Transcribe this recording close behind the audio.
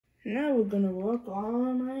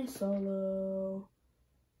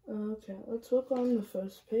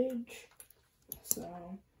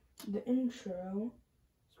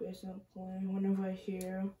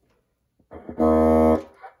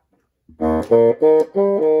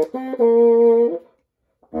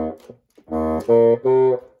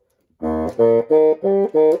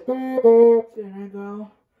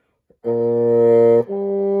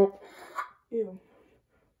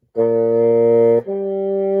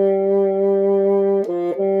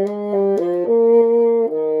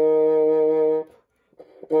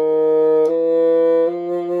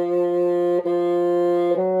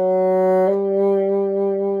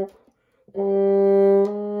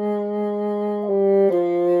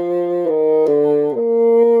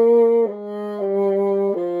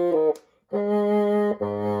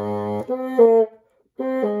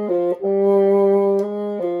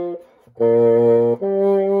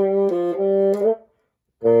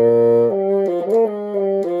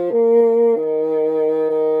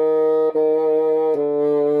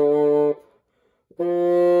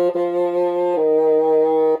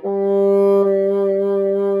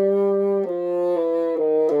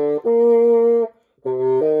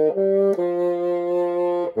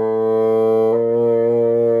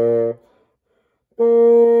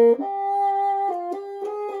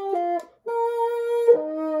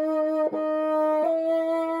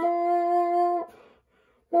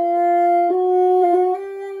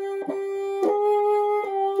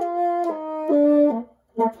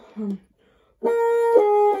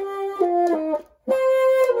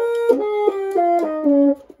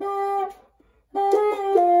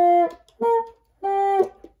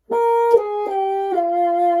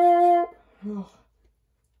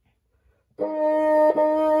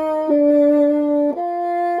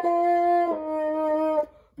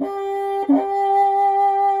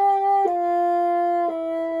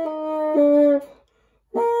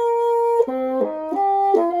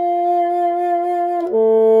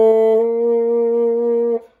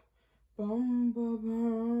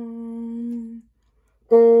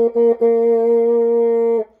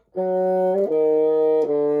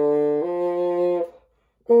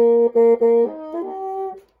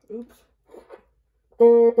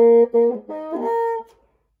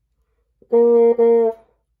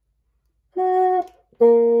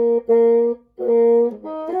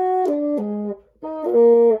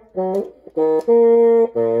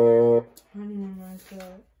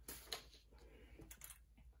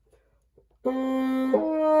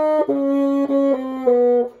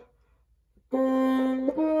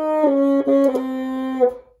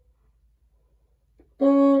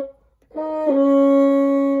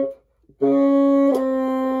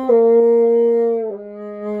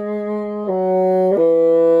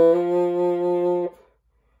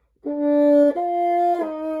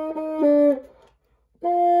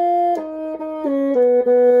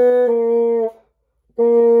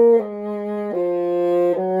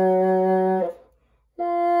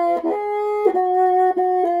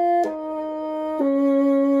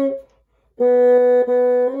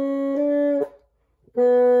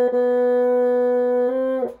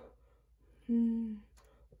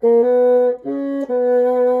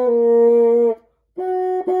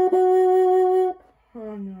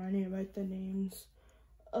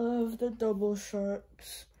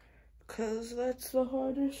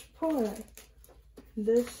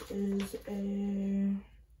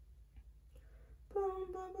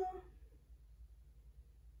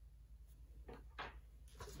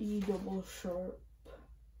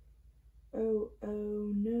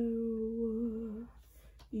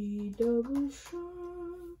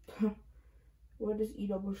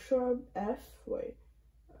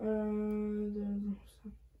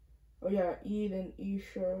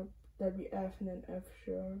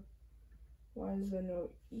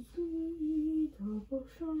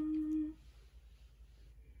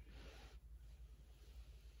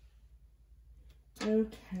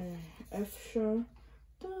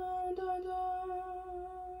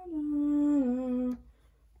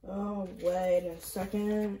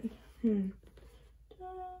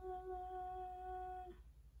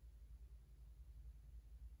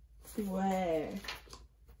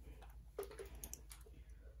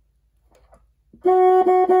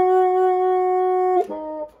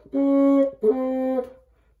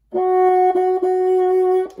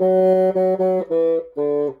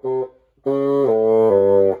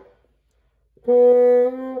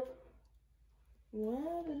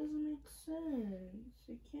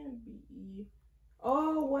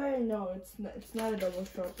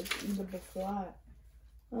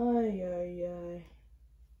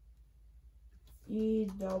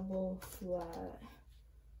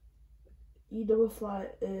E double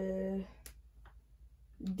flat,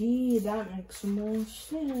 D, that makes more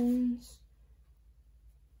sense.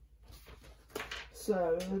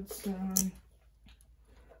 So let's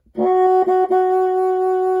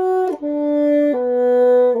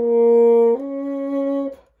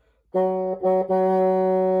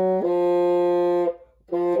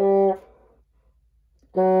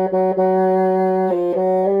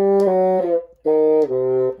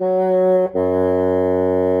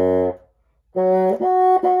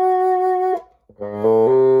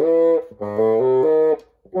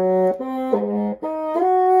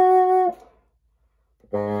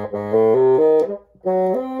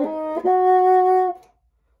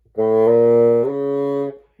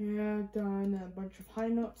done a bunch of high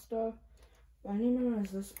note stuff. But I need to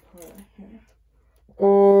memorize this part here.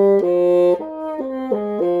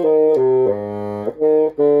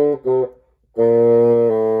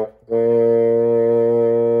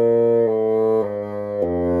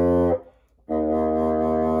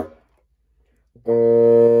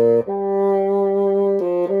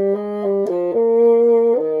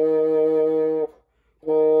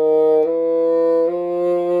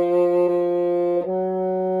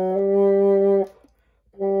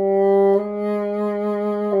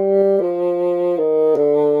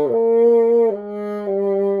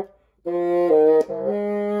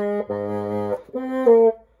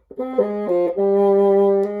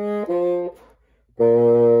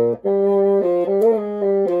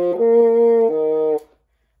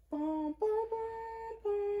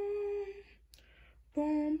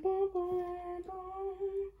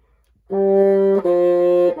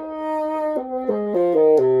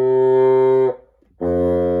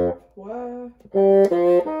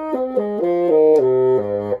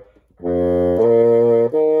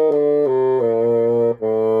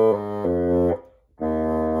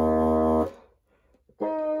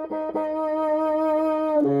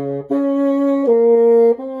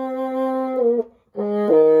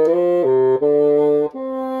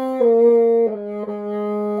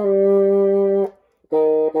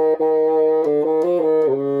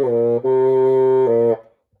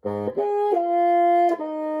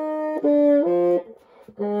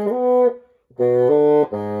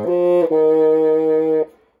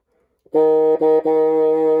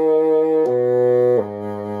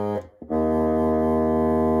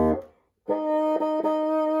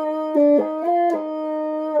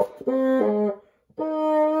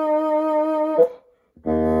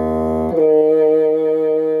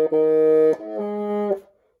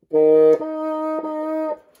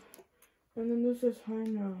 And then this is high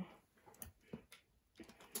note.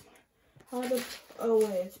 How to, oh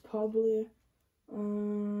wait, it's probably,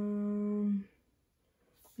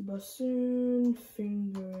 bassoon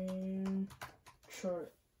fingering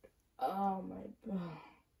chart. Oh my god.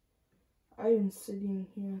 I've been sitting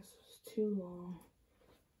here for too long.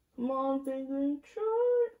 Come on, fingering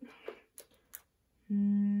chart.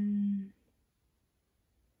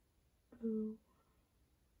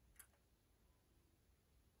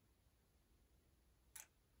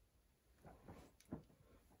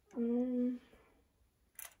 Oh.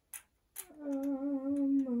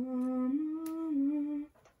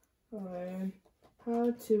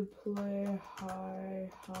 How to play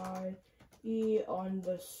high E on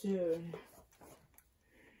bassoon.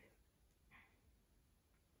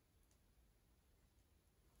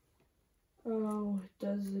 Oh,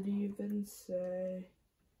 does it even say?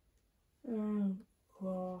 Oh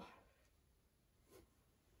god.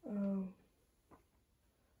 Oh.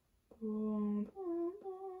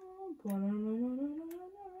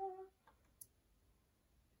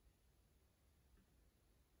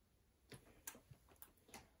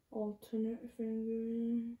 Alternate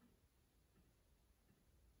fingering.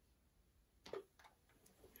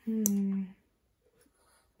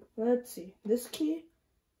 Let's see. This key.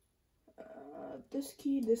 This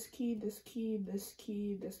key, this key, this key, this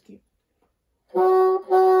key, this key.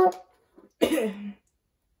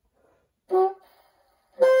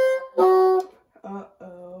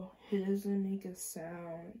 Uh-oh. It doesn't make a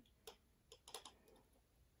sound.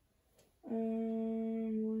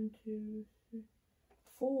 1, 2, 3,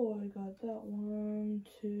 4. I got that. 1,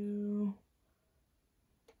 2.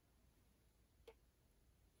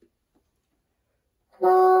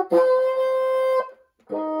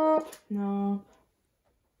 No.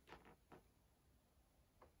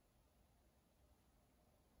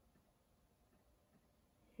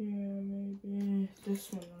 Here, maybe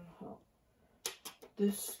this one will help.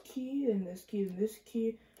 This key and this key and this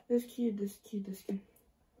key, this key, this key, this key.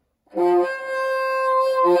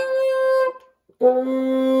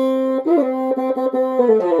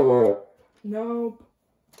 Nope.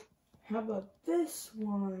 How about this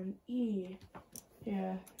one? E.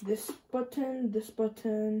 Yeah, this button, this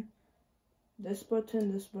button, this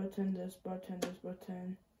button, this button, this button, this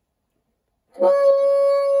button.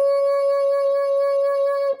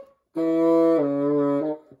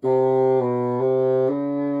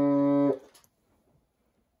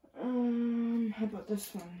 How about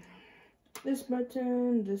this one? This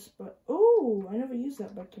button, this button. Oh, I never used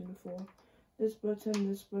that button before. This button,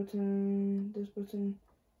 this button, this button,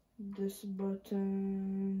 this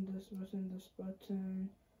button, this button, this button,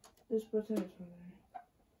 this button, this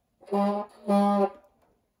button.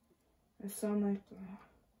 I sound like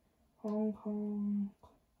Hong Kong.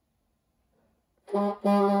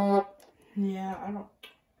 Yeah, I don't.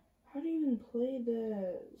 How do you even play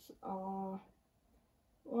this?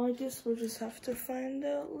 Well, I guess we'll just have to find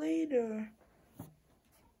out later.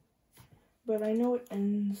 But I know it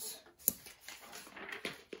ends.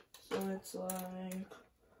 So it's like.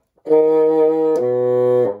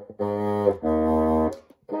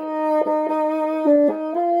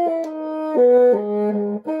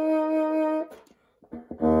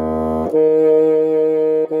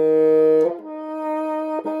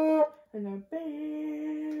 And then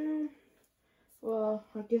bam. Well,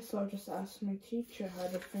 I guess I'll just ask my teacher how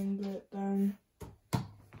to finger it then.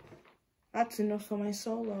 That's enough for my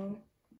solo.